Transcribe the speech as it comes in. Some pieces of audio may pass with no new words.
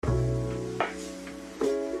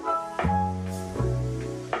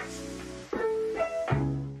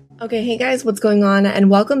Okay, hey guys, what's going on?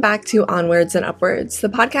 And welcome back to Onwards and Upwards, the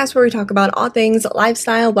podcast where we talk about all things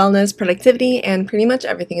lifestyle, wellness, productivity, and pretty much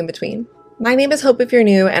everything in between. My name is Hope if you're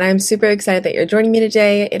new, and I'm super excited that you're joining me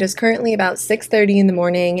today. It is currently about 6:30 in the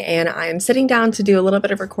morning, and I am sitting down to do a little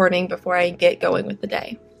bit of recording before I get going with the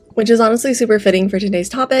day. Which is honestly super fitting for today's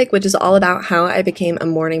topic, which is all about how I became a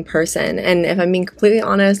morning person. And if I'm being completely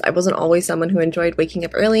honest, I wasn't always someone who enjoyed waking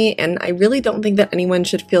up early, and I really don't think that anyone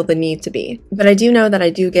should feel the need to be. But I do know that I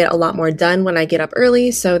do get a lot more done when I get up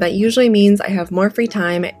early, so that usually means I have more free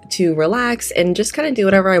time to relax and just kind of do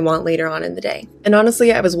whatever I want later on in the day. And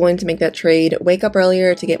honestly, I was willing to make that trade, wake up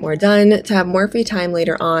earlier to get more done, to have more free time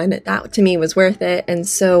later on. That to me was worth it, and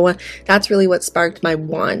so that's really what sparked my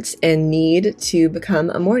want and need to become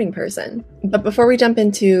a morning person. But before we jump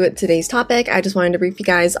into today's topic, I just wanted to brief you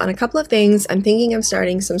guys on a couple of things. I'm thinking of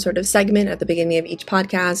starting some sort of segment at the beginning of each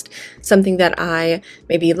podcast, something that I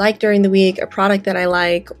maybe like during the week, a product that I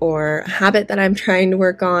like, or a habit that I'm trying to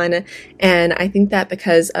work on. And I think that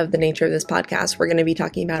because of the nature of this podcast, we're going to be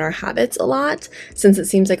talking about our habits a lot, since it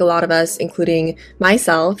seems like a lot of us, including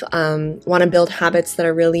myself, want to build habits that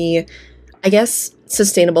are really,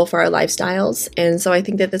 sustainable for our lifestyles. And so I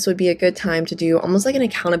think that this would be a good time to do almost like an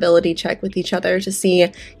accountability check with each other to see,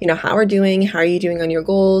 how we're doing, how are you doing on your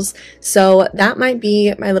goals. So that might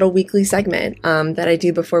be my little weekly segment that I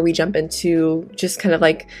do before we jump into just kind of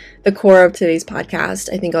like the core of today's podcast.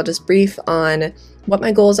 I think I'll just brief on what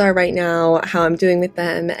my goals are right now, how I'm doing with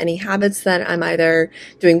them, any habits that I'm either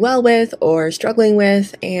doing well with or struggling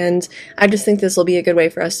with, and I just think this will be a good way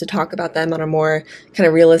for us to talk about them on a more kind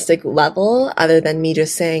of realistic level, other than me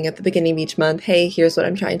just saying at the beginning of each month, hey, here's what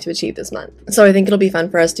I'm trying to achieve this month. So I think it'll be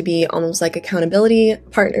fun for us to be almost like accountability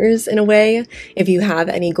partners in a way. If you have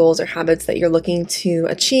any goals or habits that you're looking to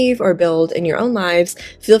achieve or build in your own lives,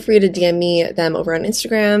 feel free to DM me them over on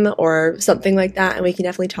Instagram or something like that, and we can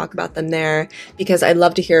definitely talk about them there, because I'd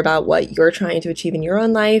love to hear about what you're trying to achieve in your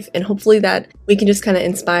own life, and hopefully that we can just kind of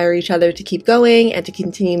inspire each other to keep going and to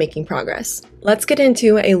continue making progress. Let's get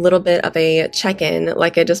into a little bit of a check-in,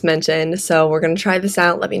 like I just mentioned. So we're going to try this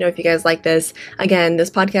out. Let me know if you guys like this. Again,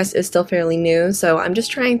 this podcast is still fairly new, so I'm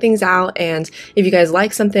just trying things out, and if you guys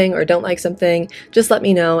like something or don't like something, just let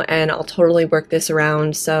me know, and I'll totally work this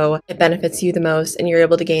around so it benefits you the most and you're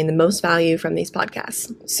able to gain the most value from these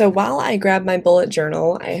podcasts. So while I grab my bullet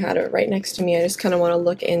journal, I had it right next to me. I just kind of want to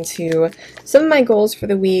look into some of my goals for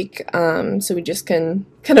the week, so we just can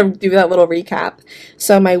kind of do that little recap.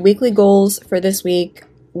 So my weekly goals for this week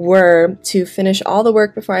were to finish all the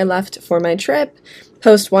work before I left for my trip,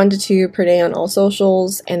 post 1 to 2 per day on all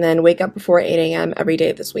socials, and then wake up before 8 a.m. every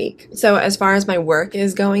day this week. So as far as my work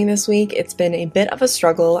is going this week, it's been a bit of a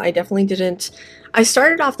struggle. I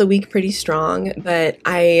started off the week pretty strong, but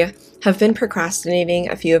I have been procrastinating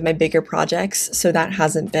a few of my bigger projects, so that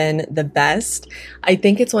hasn't been the best. I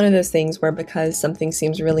think it's one of those things where because something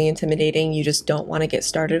seems really intimidating, you just don't want to get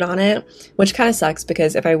started on it, which kind of sucks,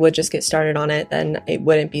 because if I would just get started on it, then it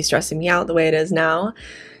wouldn't be stressing me out the way it is now.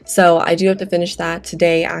 So I do have to finish that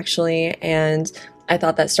today, actually, and I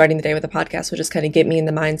thought that starting the day with a podcast would just kind of get me in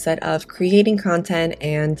the mindset of creating content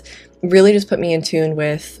and really just put me in tune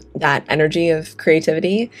with that energy of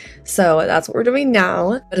creativity. So that's what we're doing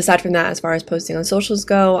now. But aside from that, as far as posting on socials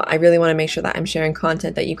go, I really want to make sure that I'm sharing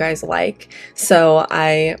content that you guys like. So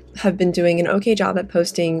I have been doing an okay job at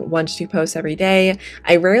posting 1 to 2 posts every day.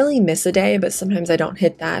 I rarely miss a day, but sometimes I don't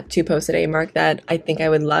hit that 2 posts a day mark that I think I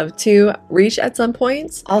would love to reach at some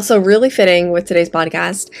points. Also, really fitting with today's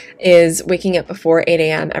podcast is waking up before 8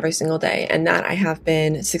 a.m. every single day. And that I have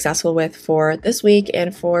been successful with for this week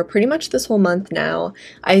and for pretty much this whole month now.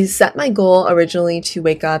 I set my goal originally to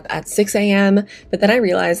wake up at 6 a.m., but then I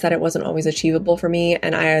realized that it wasn't always achievable for me,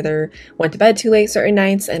 and I either went to bed too late certain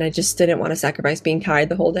nights, and I just didn't want to sacrifice being tired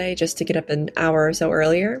the whole day just to get up an hour or so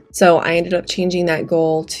earlier. So I ended up changing that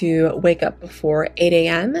goal to wake up before 8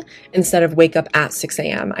 a.m. instead of wake up at 6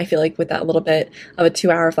 a.m. I feel like with that little bit of a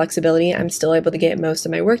 2-hour flexibility, I'm still able to get most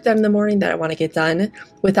of my work done in the morning that I want to get done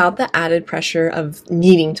without the added pressure of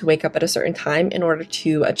needing to wake up at a certain time in order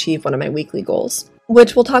to achieve one of my weekly goals,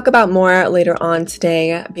 which we'll talk about more later on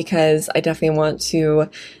today, because I definitely want to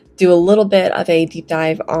do a little bit of a deep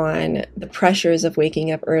dive on the pressures of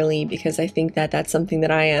waking up early, because I think that that's something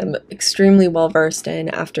that I am extremely well versed in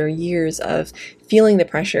after years of feeling the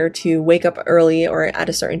pressure to wake up early or at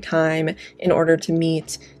a certain time in order to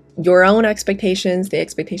meet your own expectations, the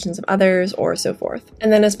expectations of others, or so forth.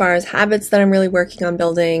 And then as far as habits that I'm really working on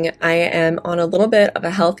building, I am on a little bit of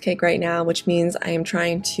a health kick right now, which means I am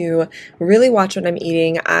trying to really watch what I'm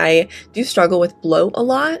eating. I do struggle with bloat a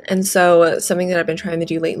lot, and so something that I've been trying to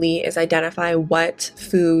do lately is identify what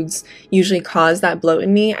foods usually cause that bloat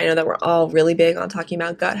in me. I know that we're all really big on talking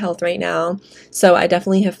about gut health right now, so I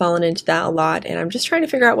definitely have fallen into that a lot, and I'm just trying to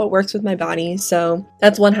figure out what works with my body. So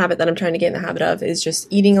that's one habit that I'm trying to get in the habit of, is just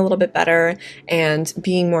eating a little bit better and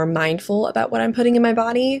being more mindful about what I'm putting in my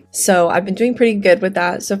body. So I've been doing pretty good with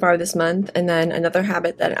that so far this month. And then another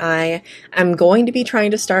habit that I am going to be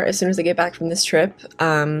trying to start as soon as I get back from this trip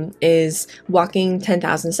is walking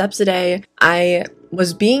 10,000 steps a day. I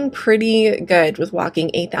was being pretty good with walking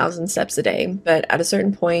 8,000 steps a day, but at a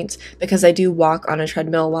certain point, because I do walk on a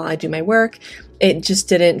treadmill while I do my work, it just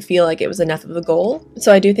didn't feel like it was enough of a goal.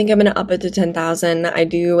 So I do think I'm going to up it to 10,000. I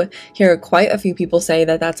do hear quite a few people say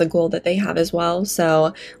that that's a goal that they have as well.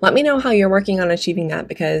 So let me know how you're working on achieving that,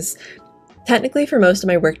 because technically for most of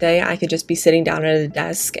my workday, I could just be sitting down at a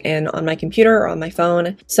desk and on my computer or on my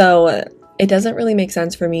phone. So it doesn't really make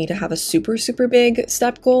sense for me to have a super, super big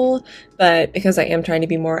step goal, but because I am trying to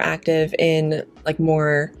be more active in like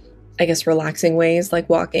more, I guess, relaxing ways like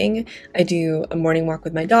walking, I do a morning walk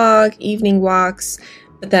with my dog, evening walks,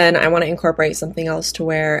 but then I want to incorporate something else to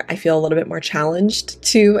where I feel a little bit more challenged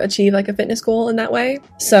to achieve like a fitness goal in that way.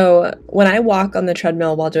 So when I walk on the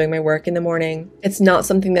treadmill while doing my work in the morning, it's not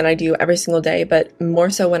something that I do every single day, but more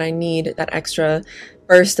so when I need that extra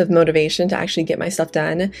burst of motivation to actually get my stuff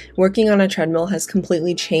done. Working on a treadmill has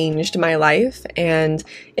completely changed my life, and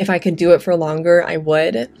if I could do it for longer, I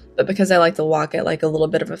would. But because I like to walk at like a little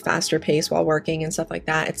bit of a faster pace while working and stuff like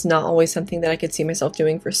that, it's not always something that I could see myself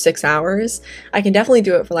doing for 6 hours. I can definitely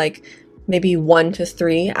do it for like maybe 1 to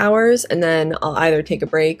 3 hours, and then I'll either take a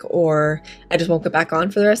break or I just won't get back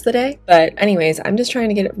on for the rest of the day. But anyways, I'm just trying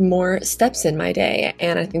to get more steps in my day,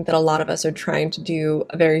 and I think that a lot of us are trying to do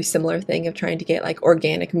a very similar thing of trying to get like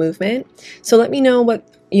organic movement. So let me know what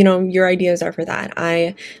your ideas are for that.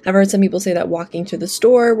 I have heard some people say that walking to the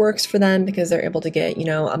store works for them because they're able to get,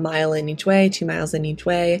 a mile in each way, 2 miles in each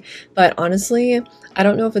way. But honestly, I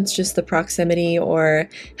don't know if it's just the proximity or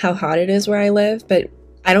how hot it is where I live, but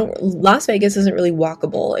Las Vegas isn't really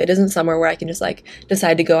walkable. It isn't somewhere where I can just like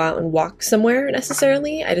decide to go out and walk somewhere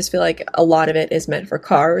necessarily. I just feel like a lot of it is meant for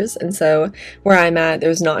cars. And so where I'm at,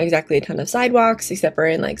 there's not exactly a ton of sidewalks except for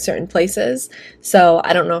in like certain places. So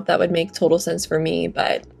I don't know if that would make total sense for me,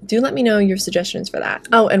 but do let me know your suggestions for that.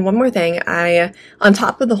 Oh, and one more thing, on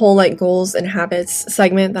top of the whole like goals and habits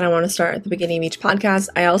segment that I want to start at the beginning of each podcast,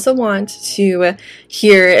 I also want to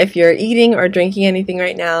hear if you're eating or drinking anything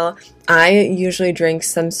right now. I usually drink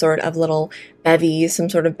some sort of little bevy, some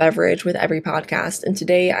sort of beverage with every podcast. And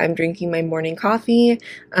today I'm drinking my morning coffee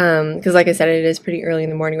because like I said, it is pretty early in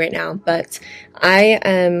the morning right now. But I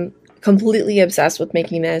am completely obsessed with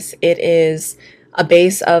making this. It is a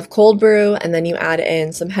base of cold brew, and then you add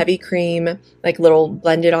in some heavy cream, like little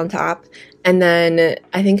blended on top. And then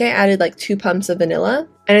I think I added like 2 pumps of vanilla.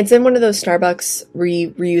 And it's in one of those Starbucks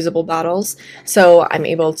reusable bottles. So I'm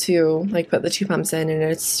able to like put the 2 pumps in, and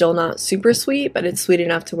it's still not super sweet, but it's sweet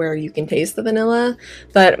enough to where you can taste the vanilla.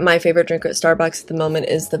 But my favorite drink at Starbucks at the moment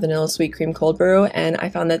is the vanilla sweet cream cold brew. And I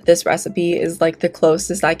found that this recipe is like the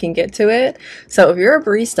closest I can get to it. So if you're a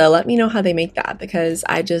barista, let me know how they make that, because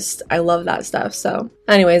I love that stuff. So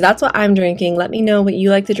anyways, that's what I'm drinking. Let me know what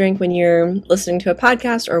you like to drink when you're listening to a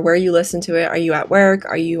podcast or where you listen to it. Are you at work?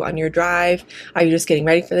 Are you on your drive? Are you just getting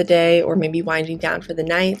ready for the day, or maybe winding down for the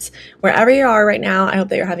night? Wherever you are right now, I hope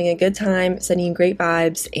that you're having a good time, sending you great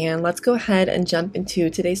vibes, and let's go ahead and jump into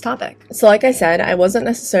today's topic. So like I said, I wasn't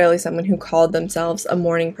necessarily someone who called themselves a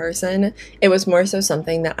morning person. It was more so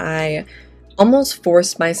something that I almost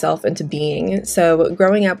forced myself into being. So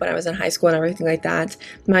growing up when I was in high school and everything like that,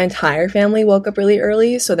 my entire family woke up really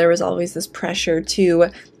early, so there was always this pressure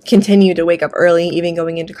to continue to wake up early, even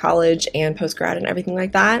going into college and post-grad and everything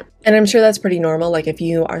like that. And I'm sure that's pretty normal. Like if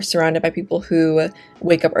you are surrounded by people who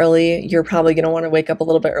wake up early, you're probably going to want to wake up a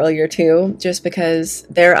little bit earlier too, just because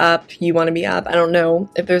they're up, you want to be up. I don't know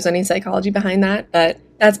if there's any psychology behind that, but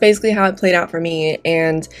that's basically how it played out for me.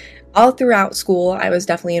 And all throughout school, I was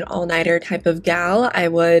definitely an all-nighter type of gal. I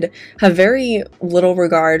would have very little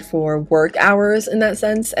regard for work hours in that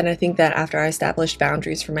sense, and I think that after I established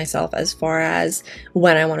boundaries for myself as far as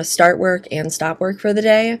when I want to start work and stop work for the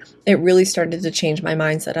day, it really started to change my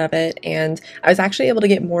mindset of it, and I was actually able to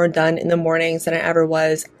get more done in the mornings than I ever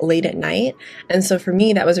was late at night. And so for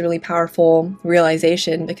me, that was a really powerful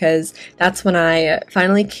realization, because that's when I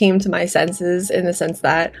finally came to my senses, in the sense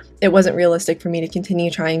that it wasn't realistic for me to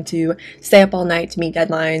continue trying to to stay up all night to meet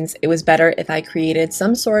deadlines. It was better if I created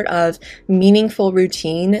some sort of meaningful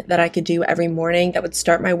routine that I could do every morning that would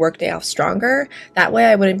start my workday off stronger. That way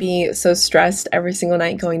I wouldn't be so stressed every single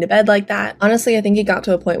night going to bed like that. Honestly, I think it got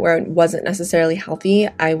to a point where it wasn't necessarily healthy.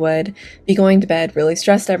 I would be going to bed really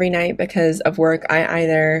stressed every night because of work.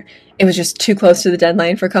 It was just too close to the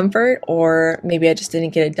deadline for comfort, or maybe I just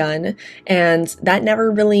didn't get it done. And that never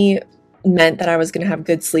really meant that I was going to have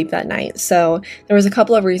good sleep that night. So there was a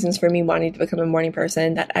couple of reasons for me wanting to become a morning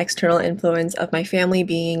person: that external influence of my family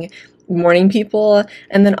being morning people,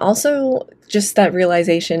 and then also just that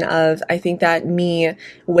realization of, I think that me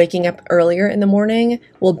waking up earlier in the morning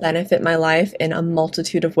will benefit my life in a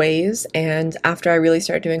multitude of ways. And after I really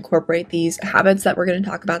started to incorporate these habits that we're going to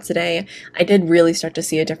talk about today, I did really start to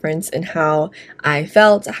see a difference in how I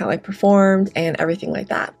felt, how I performed, and everything like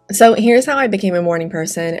that. So here's how I became a morning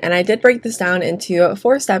person, and I did break this down into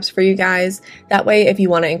 4 steps for you guys. That way, if you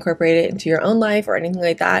want to incorporate it into your own life or anything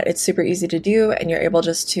like that, it's super easy to do, and you're able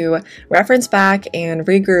just to reference back and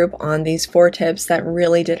regroup on these 4 tips that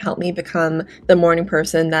really did help me become the morning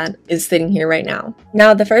person that is sitting here right now.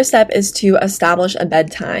 Now, the first step is to establish a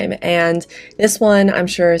bedtime, and this one I'm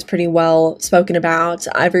sure is pretty well spoken about.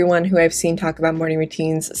 Everyone who I've seen talk about morning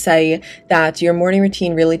routines say that your morning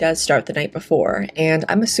routine really does start the night before, and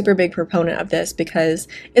I'm a super big proponent of this because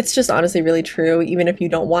it's just honestly really true. Even if you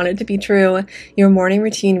don't want it to be true, your morning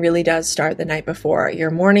routine really does start the night before. Your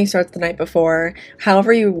morning starts the night before.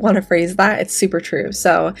 However you want to phrase that, it's super true.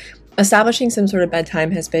 So establishing some sort of bedtime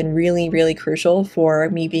has been really, really crucial for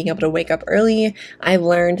me being able to wake up early. I've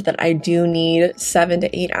learned that I do need 7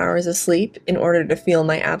 to 8 hours of sleep in order to feel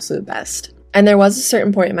my absolute best. And there was a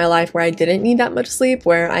certain point in my life where I didn't need that much sleep,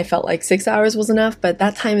 where I felt like 6 hours was enough, but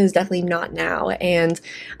that time is definitely not now. And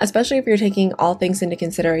especially if you're taking all things into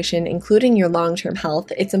consideration, including your long-term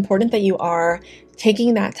health, it's important that you are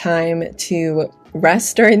taking that time to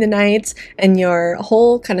rest during the night and your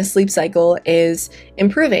whole kind of sleep cycle is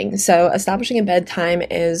improving. So establishing a bedtime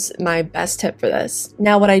is my best tip for this.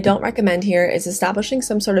 Now, what I don't recommend here is establishing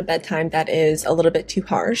some sort of bedtime that is a little bit too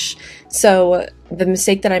harsh. So the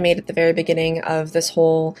mistake that I made at the very beginning of this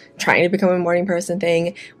whole trying to become a morning person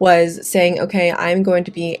thing was saying, okay, I'm going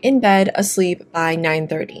to be in bed asleep by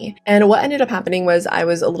 9:30. And what ended up happening was I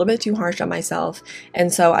was a little bit too harsh on myself.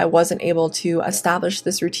 And so I wasn't able to establish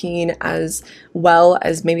this routine as well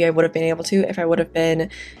as maybe I would have been able to if I would have been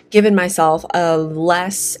given myself a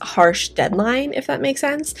less harsh deadline, if that makes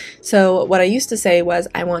sense. So what I used to say was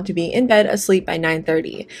I want to be in bed asleep by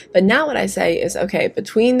 9:30. But now what I say is, okay,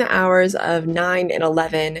 between the hours of 9 and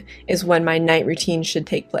 11 is when my night routine should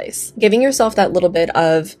take place. Giving yourself that little bit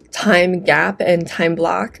of time gap and time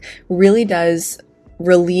block really does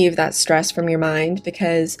relieve that stress from your mind,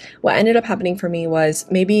 because what ended up happening for me was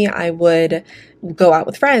maybe I would go out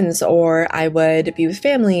with friends, or I would be with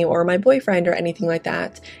family or my boyfriend or anything like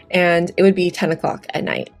that, and it would be 10 o'clock at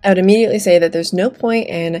night. I would immediately say that there's no point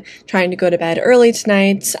in trying to go to bed early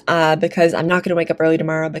tonight because I'm not going to wake up early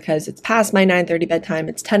tomorrow because it's past my 9:30 bedtime.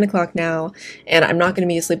 It's 10 o'clock now and I'm not going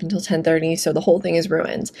to be asleep until 10:30, so the whole thing is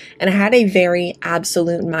ruined. And I had a very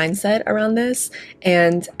absolute mindset around this,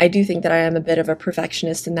 and I do think that I am a bit of a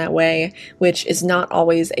perfectionist in that way, which is not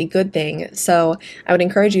always a good thing. So I would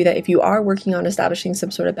encourage you that if you are working on establishing some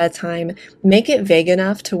sort of bedtime, make it vague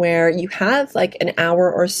enough to where you have like an hour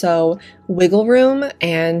or so wiggle room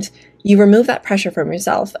and you remove that pressure from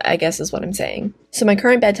yourself, I guess is what I'm saying. So my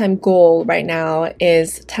current bedtime goal right now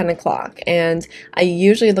is 10 o'clock. And I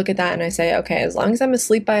usually look at that and I say, okay, as long as I'm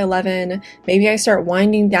asleep by 11, maybe I start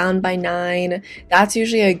winding down by 9. That's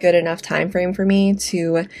usually a good enough time frame for me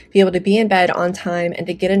to be able to be in bed on time and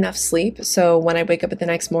to get enough sleep. So when I wake up the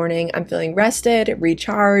next morning, I'm feeling rested,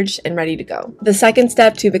 recharged, and ready to go. The second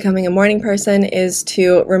step to becoming a morning person is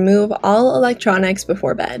to remove all electronics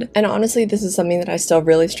before bed. And honestly, this is something that I still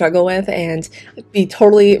really struggle with. And be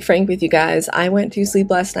totally frank with you guys, I went to sleep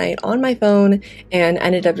last night on my phone and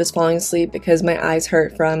ended up just falling asleep because my eyes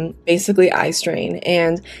hurt from basically eye strain.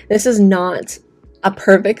 And this is not a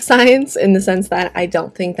perfect science in the sense that I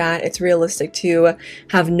don't think that it's realistic to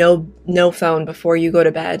have no phone before you go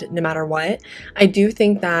to bed, no matter what. I do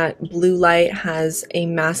think that blue light has a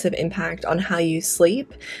massive impact on how you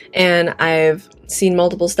sleep, and I've seen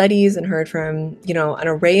multiple studies and heard from, an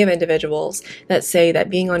array of individuals that say that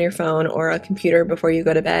being on your phone or a computer before you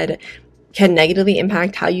go to bed can negatively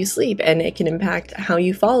impact how you sleep, and it can impact how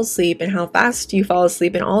you fall asleep and how fast you fall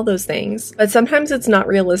asleep and all those things. But sometimes it's not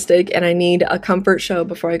realistic, and I need a comfort show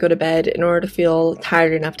before I go to bed in order to feel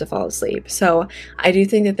tired enough to fall asleep. So I do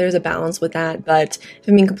think that there's a balance with that, but if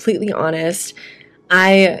I'm being completely honest,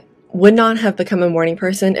 I would not have become a morning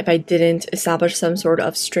person if I didn't establish some sort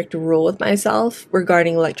of strict rule with myself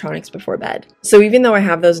regarding electronics before bed. So even though I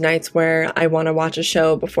have those nights where I want to watch a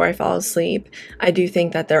show before I fall asleep, I do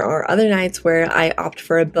think that there are other nights where I opt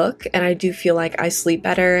for a book, and I do feel like I sleep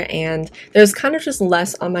better and there's kind of just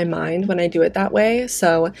less on my mind when I do it that way.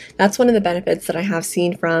 So that's one of the benefits that I have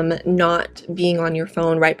seen from not being on your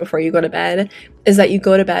phone right before you go to bed, is that you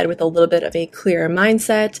go to bed with a little bit of a clearer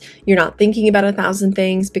mindset. You're not thinking about 1,000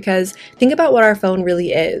 things, because think about what our phone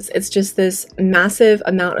really is. It's just this massive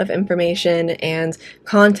amount of information and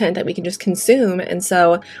content that we can just consume. And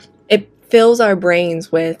so it fills our brains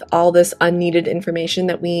with all this unneeded information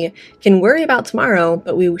that we can worry about tomorrow,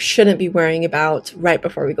 but we shouldn't be worrying about right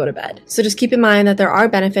before we go to bed. So just keep in mind that there are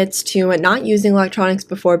benefits to not using electronics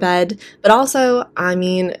before bed, but also, I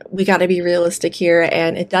mean, we got to be realistic here,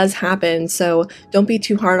 and it does happen. So don't be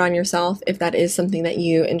too hard on yourself if that is something that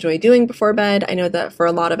you enjoy doing before bed. I know that for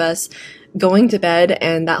a lot of us, going to bed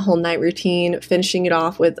and that whole night routine, finishing it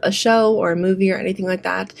off with a show or a movie or anything like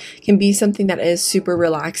that, can be something that is super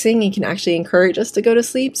relaxing and can actually encourage us to go to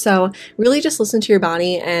sleep. So really just listen to your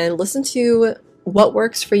body and listen to what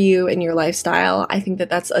works for you in your lifestyle. I think that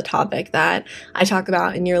that's a topic that I talk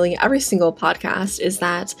about in nearly every single podcast, is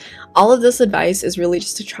that all of this advice is really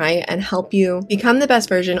just to try and help you become the best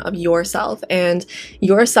version of yourself, and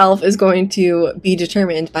yourself is going to be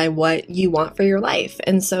determined by what you want for your life.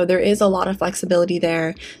 And so there is a lot of flexibility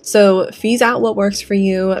there. So phase out what works for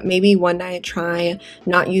you. Maybe one night try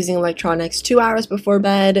not using electronics 2 hours before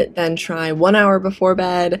bed, then try 1 hour before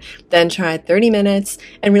bed, then try 30 minutes,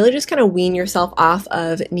 and really just kind of wean yourself off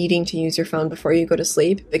of needing to use your phone before you go to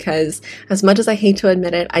sleep. Because as much as I hate to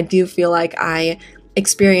admit it, I do feel like I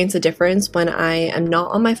experience a difference when I am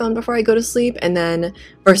not on my phone before I go to sleep, and then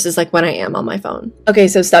versus like when I am on my phone. Okay,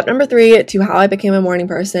 so step number 3 to how I became a morning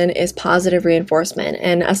person is positive reinforcement.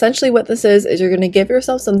 And essentially what this is you're going to give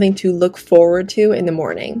yourself something to look forward to in the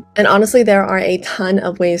morning. And honestly, there are a ton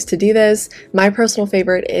of ways to do this. My personal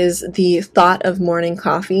favorite is the thought of morning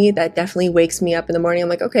coffee. That definitely wakes me up in the morning. I'm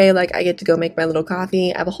like, okay, like I get to go make my little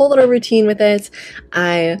coffee. I have a whole little routine with it.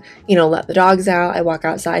 I, let the dogs out. I walk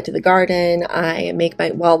outside to the garden. I make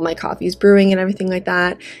my coffee's brewing and everything like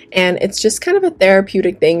that. And it's just kind of a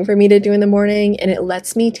therapeutic thing for me to do in the morning, and it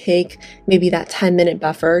lets me take maybe that 10-minute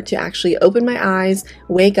buffer to actually open my eyes,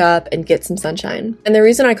 wake up, and get some sunshine. And the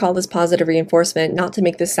reason I call this positive reinforcement, not to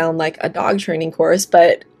make this sound like a dog training course,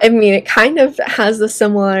 but I mean, it kind of has a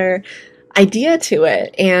similar idea to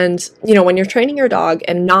it. And when you're training your dog,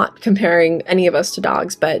 and not comparing any of us to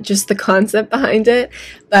dogs, but just the concept behind it,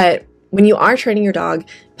 but when you are training your dog,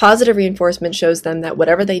 positive reinforcement shows them that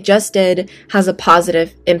whatever they just did has a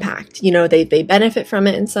positive impact. They benefit from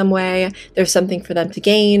it in some way. There's something for them to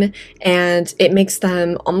gain, and it makes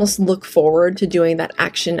them almost look forward to doing that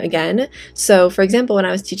action again. So, for example, when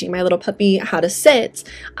I was teaching my little puppy how to sit,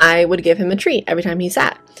 I would give him a treat every time he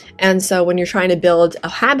sat. And so when you're trying to build a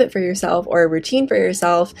habit for yourself or a routine for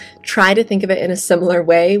yourself, try to think of it in a similar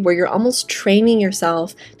way, where you're almost training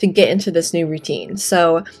yourself to get into this new routine.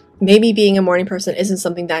 So maybe being a morning person isn't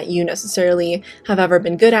something that you necessarily have ever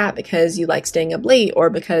been good at because you like staying up late, or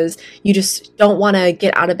because you just don't want to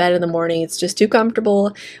get out of bed in the morning. It's just too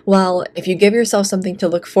comfortable. Well, if you give yourself something to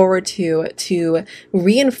look forward to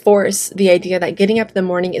reinforce the idea that getting up in the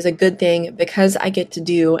morning is a good thing because I get to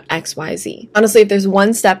do X, Y, Z. Honestly, if there's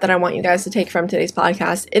one step that I want you guys to take from today's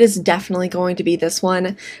podcast, it is definitely going to be this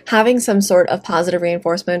one: having some sort of positive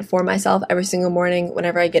reinforcement for myself every single morning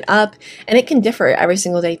whenever I get up. And it can differ every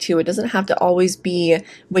single day too. It doesn't have to always be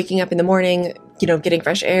waking up in the morning, getting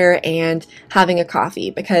fresh air and having a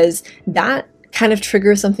coffee, because that kind of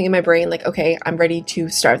triggers something in my brain like, okay, I'm ready to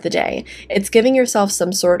start the day. It's giving yourself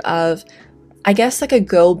some sort of, I guess, like a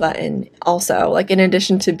go button also. Like, in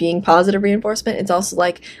addition to being positive reinforcement, it's also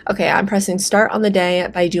like, okay, I'm pressing start on the day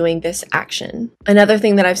by doing this action. Another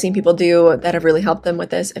thing that I've seen people do that have really helped them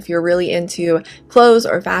with this, if you're really into clothes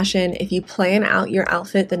or fashion, if you plan out your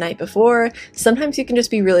outfit the night before, sometimes you can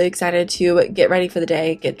just be really excited to get ready for the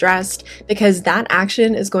day, get dressed, because that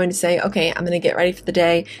action is going to say, okay, I'm going to get ready for the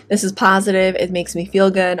day. This is positive. It makes me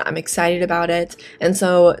feel good. I'm excited about it. And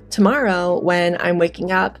so tomorrow when I'm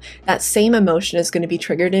waking up, that same emotion is going to be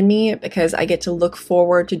triggered in me because I get to look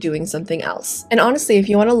forward to doing something else. And honestly, if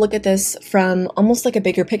you want to look at this from almost like a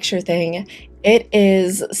bigger picture thing, it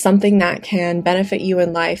is something that can benefit you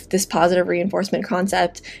in life. This positive reinforcement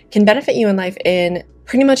concept can benefit you in life in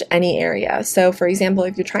pretty much any area. So for example,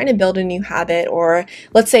 if you're trying to build a new habit, or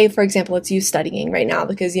let's say, for example, it's you studying right now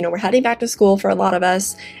because, we're heading back to school for a lot of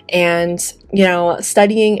us, and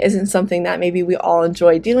studying isn't something that maybe we all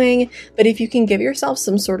enjoy doing, but if you can give yourself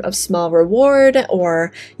some sort of small reward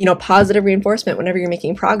or, positive reinforcement whenever you're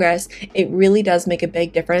making progress, it really does make a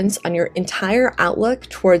big difference on your entire outlook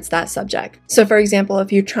towards that subject. So for example,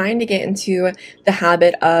 if you're trying to get into the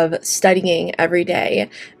habit of studying every day,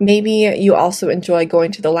 maybe you also enjoy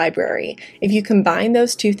going to the library. If you combine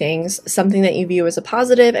those two things, something that you view as a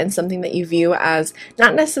positive and something that you view as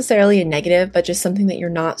not necessarily a negative, but just something that you're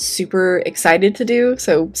not super excited to do,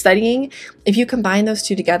 so studying, if you combine those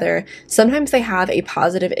two together, sometimes they have a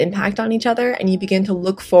positive impact on each other, and you begin to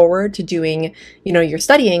look forward to doing, your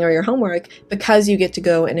studying or your homework because you get to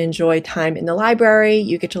go and enjoy time in the library,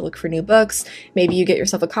 you get to look for new books, maybe you get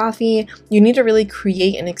yourself a coffee. You need to really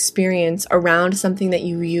create an experience around something that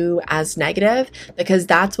you view as negative, because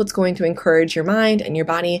that's what's going to encourage your mind and your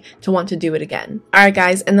body to want to do it again. All right,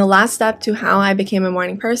 guys, and the last step to how I became a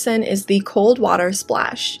morning person is the cold water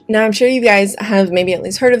splash. Now, I'm sure you guys have maybe at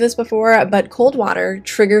least heard of this before, but cold water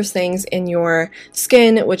triggers things in your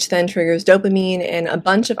skin, which then triggers dopamine and a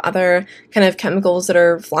bunch of other kind of chemicals that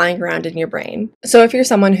are flying around in your brain. So if you're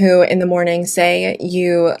someone who in the morning, say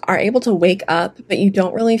you are able to wake up, but you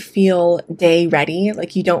don't really feel day ready,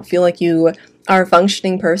 like you don't feel like you are a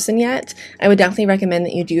functioning person yet, I would definitely recommend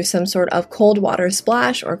that you do some sort of cold water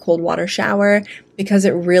splash or cold water shower, because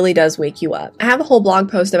it really does wake you up. I have a whole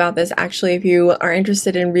blog post about this actually. If you are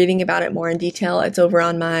interested in reading about it more in detail, it's over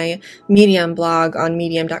on my Medium blog on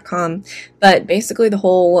medium.com. But basically the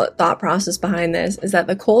whole thought process behind this is that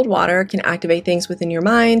the cold water can activate things within your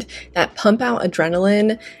mind that pump out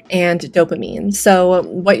adrenaline and dopamine. So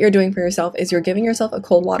what you're doing for yourself is you're giving yourself a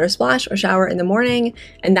cold water splash or shower in the morning,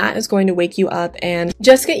 and that is going to wake you up and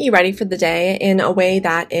just get you ready for the day in a way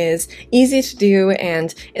that is easy to do,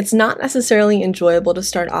 and it's not necessarily enjoyable to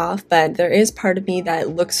start off, but there is part of me that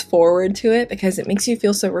looks forward to it because it makes you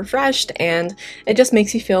feel so refreshed and it just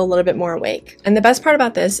makes you feel a little bit more awake. And the best part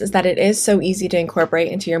about this is that it is so easy to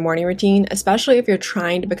incorporate into your morning routine, especially if you're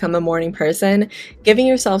trying to become a morning person. Giving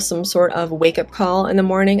yourself some sort of wake-up call in the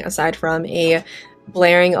morning aside from a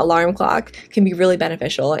blaring alarm clock can be really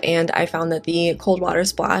beneficial, and I found that the cold water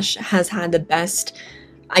splash has had the best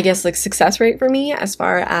success rate for me as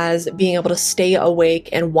far as being able to stay awake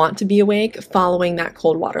and want to be awake following that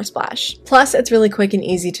cold water splash. Plus, it's really quick and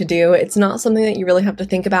easy to do. It's not something that you really have to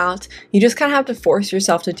think about. You just kind of have to force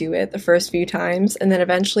yourself to do it the first few times, and then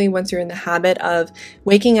eventually once you're in the habit of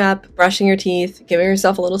waking up, brushing your teeth, giving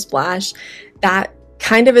yourself a little splash, that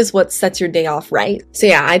kind of is what sets your day off right. So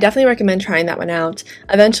yeah, I definitely recommend trying that one out.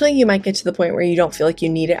 Eventually you might get to the point where you don't feel like you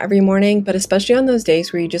need it every morning, but especially on those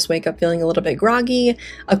days where you just wake up feeling a little bit groggy,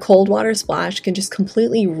 a cold water splash can just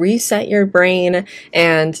completely reset your brain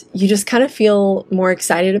and you just kind of feel more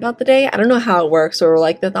excited about the day. I don't know how it works or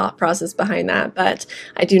like the thought process behind that, but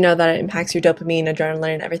I do know that it impacts your dopamine,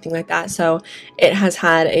 adrenaline, and everything like that. So it has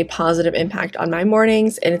had a positive impact on my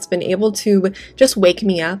mornings, and it's been able to just wake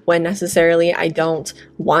me up when necessarily I don't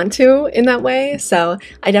want to in that way. So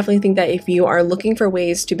I definitely think that if you are looking for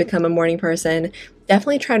ways to become a morning person,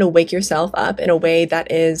 definitely try to wake yourself up in a way that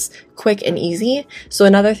is quick and easy. So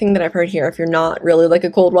another thing that I've heard here, if you're not really like a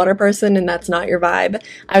cold water person and that's not your vibe,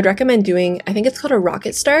 I would recommend doing, I think it's called a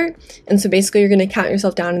rocket start. And so basically you're going to count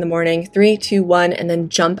yourself down in the morning, 3, 2, 1, and then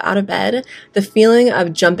jump out of bed. The feeling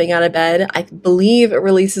of jumping out of bed, I believe it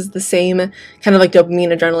releases the same kind of like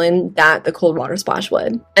dopamine, adrenaline that the cold water splash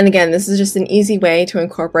would. And again, this is just an easy way to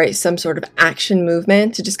incorporate some sort of action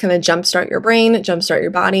movement to just kind of jumpstart your brain, jumpstart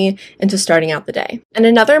your body into starting out the day. And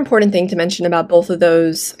another important thing to mention about both of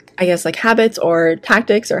those, habits or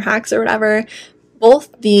tactics or hacks or whatever,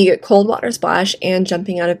 both the cold water splash and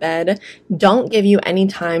jumping out of bed don't give you any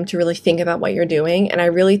time to really think about what you're doing. And I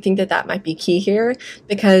really think that that might be key here,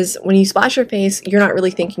 because when you splash your face, you're not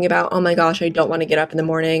really thinking about, oh my gosh, I don't want to get up in the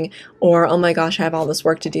morning, or oh my gosh, I have all this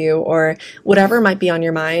work to do, or whatever might be on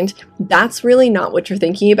your mind. That's really not what you're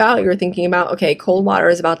thinking about. You're thinking about, okay, cold water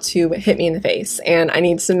is about to hit me in the face and I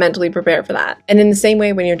need to mentally prepare for that. And in the same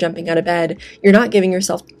way, when you're jumping out of bed, you're not giving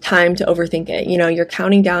yourself time to overthink it. You're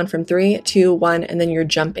counting down from 3, 2, 1, and then you're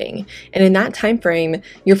jumping. And in that time frame,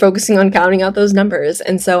 you're focusing on counting out those numbers.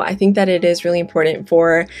 And so I think that it is really important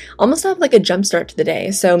for almost to have like a jump start to the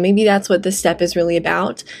day. So maybe that's what this step is really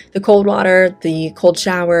about. The cold water, the cold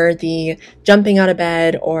shower, the jumping out of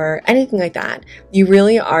bed, or anything like that. You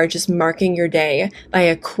really are just marking your day by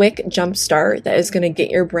a quick jump start that is going to get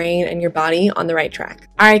your brain and your body on the right track.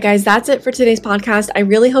 All right, guys, that's it for today's podcast. I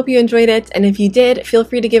really hope you enjoyed it. And if you did, feel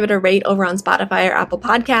free to give it a rate over on Spotify or Apple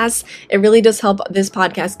Podcasts. It really does help this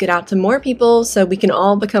podcast get out to more people so we can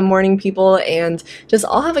all become morning people and just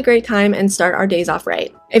all have a great time and start our days off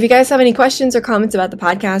right. If you guys have any questions or comments about the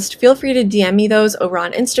podcast, feel free to DM me those over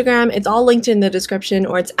on Instagram. It's all linked in the description,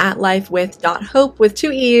 or it's at lifewith.hope with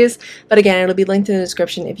 2 E's. But again, it'll be linked in the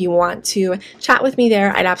description if you want to chat with me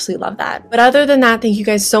there. I'd absolutely love that. But other than that, thank you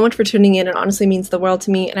guys so much for tuning in. It honestly means the world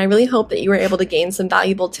to me. And I really hope that you were able to gain some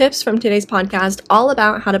valuable tips from today's podcast all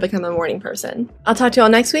about how to become a morning person. I'll talk to you all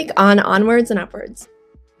next week on Onwards and Upwards.